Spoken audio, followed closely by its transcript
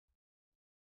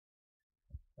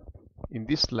In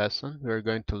this lesson, we are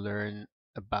going to learn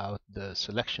about the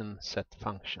selection set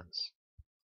functions.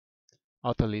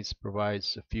 AutoLISP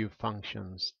provides a few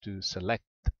functions to select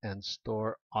and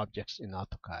store objects in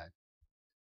AutoCAD.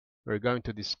 We're going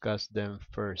to discuss them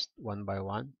first one by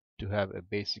one to have a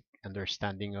basic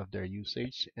understanding of their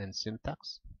usage and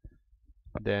syntax.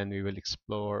 Then we will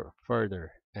explore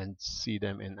further and see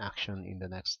them in action in the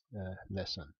next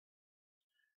lesson.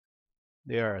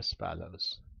 They are as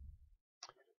follows.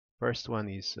 First one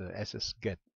is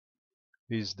SSGet.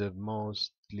 This is the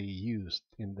mostly used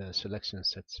in the selection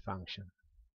sets function.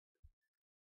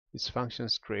 These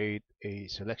functions create a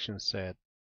selection set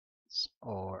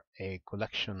or a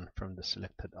collection from the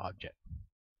selected object.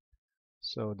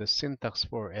 So the syntax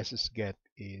for SSGet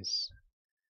is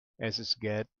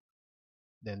SSGet,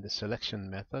 then the selection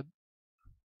method,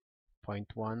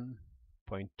 point 1,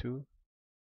 point 2,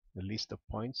 the list of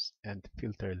points, and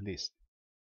filter list.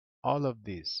 All of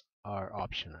these are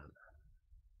optional.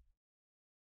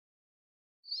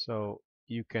 So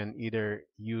you can either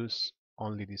use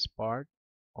only this part,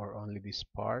 or only this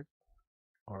part,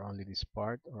 or only this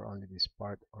part, or only this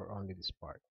part, or only this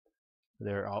part.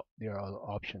 They are all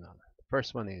optional. The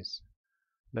first one is,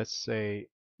 let's say,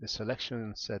 the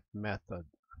selection set method.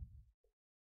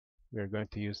 We are going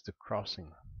to use the crossing.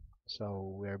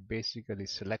 So we are basically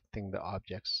selecting the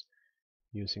objects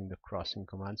using the crossing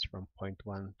commands from point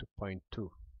 1 to point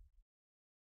 2.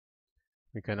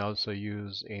 We can also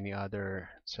use any other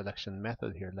selection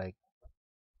method here, like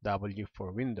W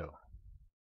for window,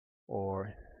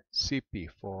 or CP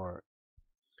for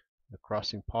the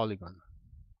crossing polygon,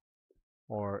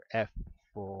 or F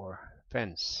for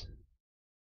fence,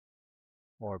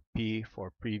 or P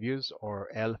for previous, or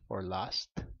L for last.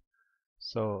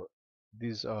 So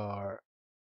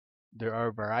there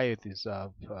are varieties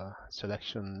of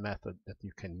selection method that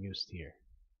you can use here.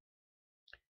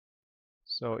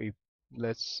 So if,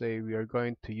 let's say, we are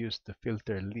going to use the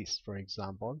filter list, for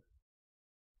example,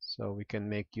 so we can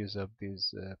make use of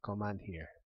this command here,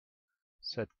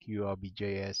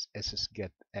 setQOBJS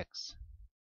SSGetX.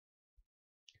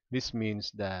 This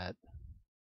means that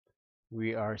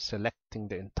we are selecting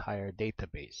the entire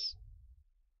database,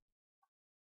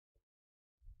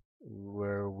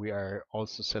 where we are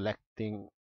also selecting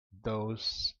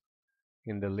those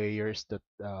in the layers that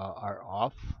are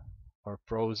off or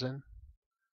frozen,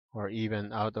 or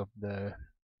even out of the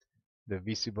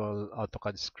visible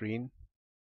AutoCAD screen.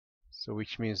 So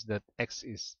which means that X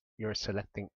is you're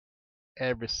selecting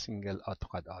every single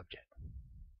AutoCAD object,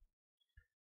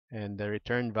 and the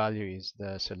return value is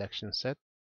the selection set,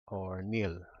 or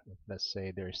nil. Let's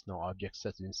say there is no objects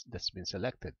that's been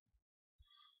selected.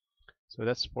 So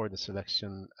that's for the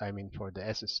selection, for the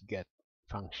SSGet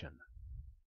function.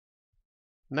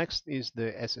 Next is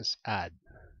the SSAdd.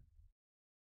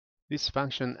 This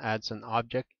function adds an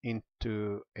object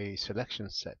into a selection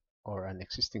set or an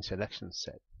existing selection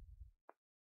set.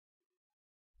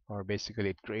 Or basically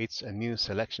it creates a new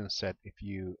selection set if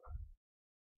you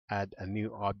add a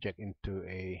new object into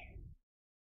a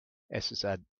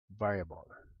SSAdd variable.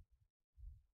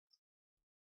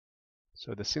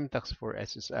 So the syntax for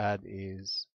SSAdd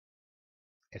is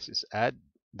SSAdd,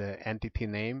 the entity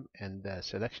name, and the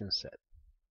selection set.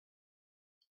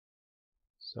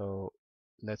 So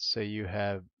let's say you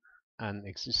have an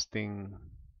existing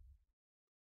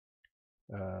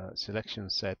selection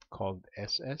set called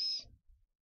SS.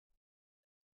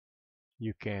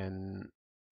 You can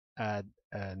add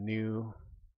a new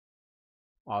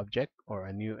object or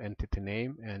a new entity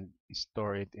name and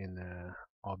store it in a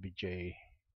obj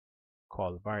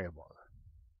call variable,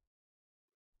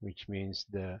 which means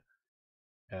the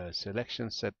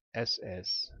selection set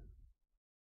SS,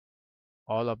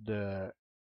 all of the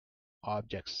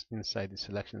objects inside the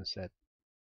selection set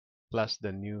plus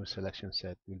the new selection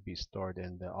set will be stored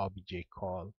in the obj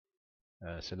call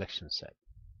selection set.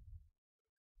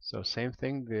 So same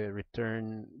thing, the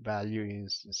return value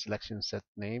is the selection set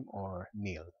name or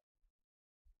nil.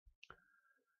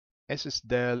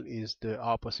 SSDEL is the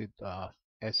opposite of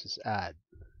SSAdd.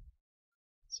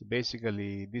 So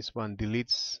basically this one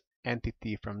deletes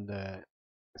entity from the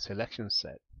selection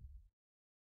set.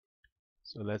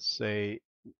 So let's say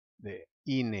the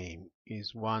ename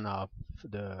is one of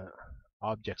the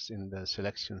objects in the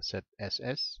selection set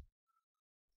SS.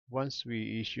 Once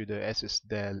we issue the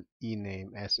SSDEL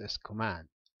ename SS command,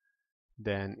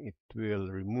 then it will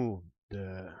remove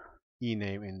the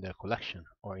ename in the collection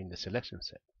or in the selection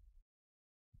set.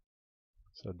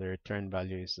 So the return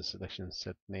value is the selection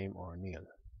set name or nil.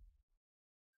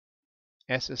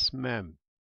 SSMem.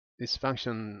 This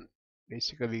function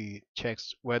basically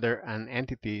checks whether an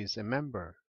entity is a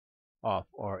member of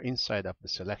or inside of the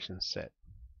selection set.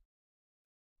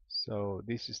 So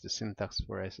this is the syntax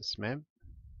for SSMemb.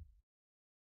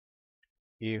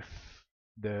 If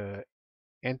the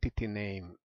entity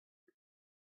name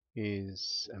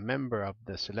is a member of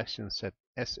the selection set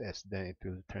SS, then it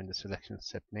will return the selection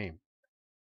set name.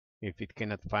 If it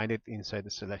cannot find it inside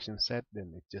the selection set,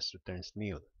 then it just returns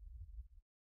nil.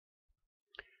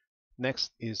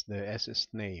 Next is the SS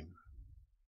name.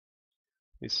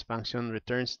 This function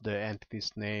returns the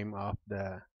entity's name of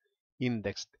the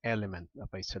indexed element of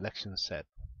a selection set.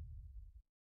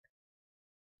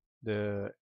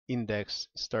 The index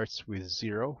starts with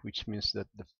 0, which means that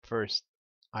the first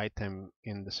item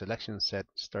in the selection set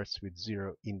starts with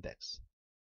 0 index.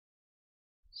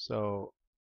 So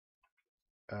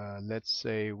let's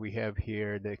say we have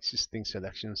here the existing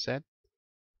selection set.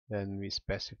 Then we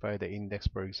specify the index,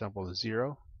 for example,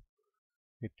 0.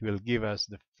 It will give us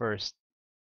the first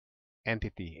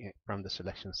entity from the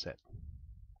selection set.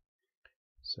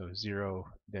 So 0,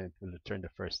 then it will return the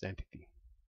first entity.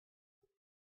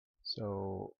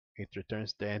 So it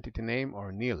returns the entity name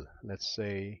or nil. Let's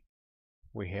say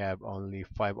we have only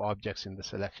 5 objects in the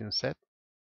selection set.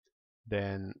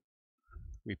 Then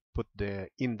we put the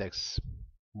index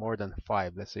more than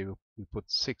 5. Let's say we put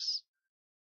 6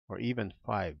 or even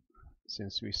 5.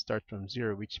 Since we start from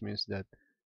 0, which means that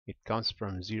it counts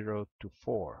from 0 to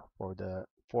 4. For the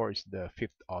 4 is the 5th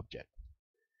object.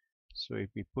 So if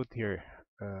we put here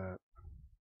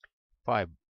 5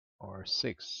 or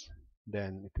 6,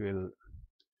 then it will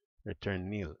return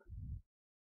nil.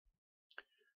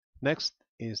 Next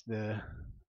is the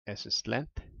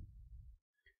SSLength.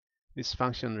 This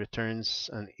function returns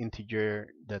an integer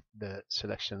that the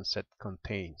selection set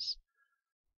contains.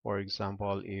 For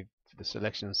example, if the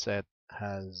selection set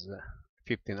has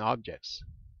 15 objects,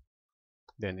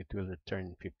 then it will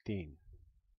return 15.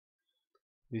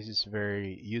 This is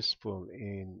very useful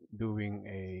in doing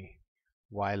a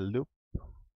while loop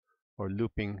or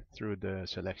looping through the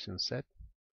selection set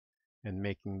and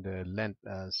making the length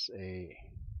as a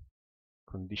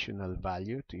conditional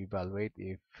value to evaluate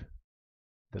if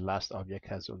the last object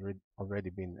has already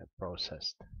been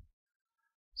processed.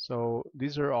 So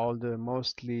these are all the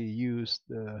mostly used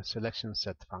selection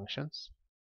set functions.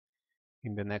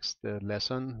 In the next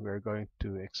lesson, we're going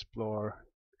to explore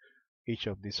each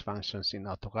of these functions in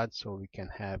AutoCAD so we can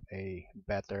have a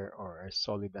better or a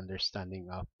solid understanding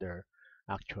of their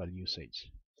actual usage.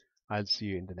 I'll see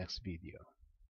you in the next video.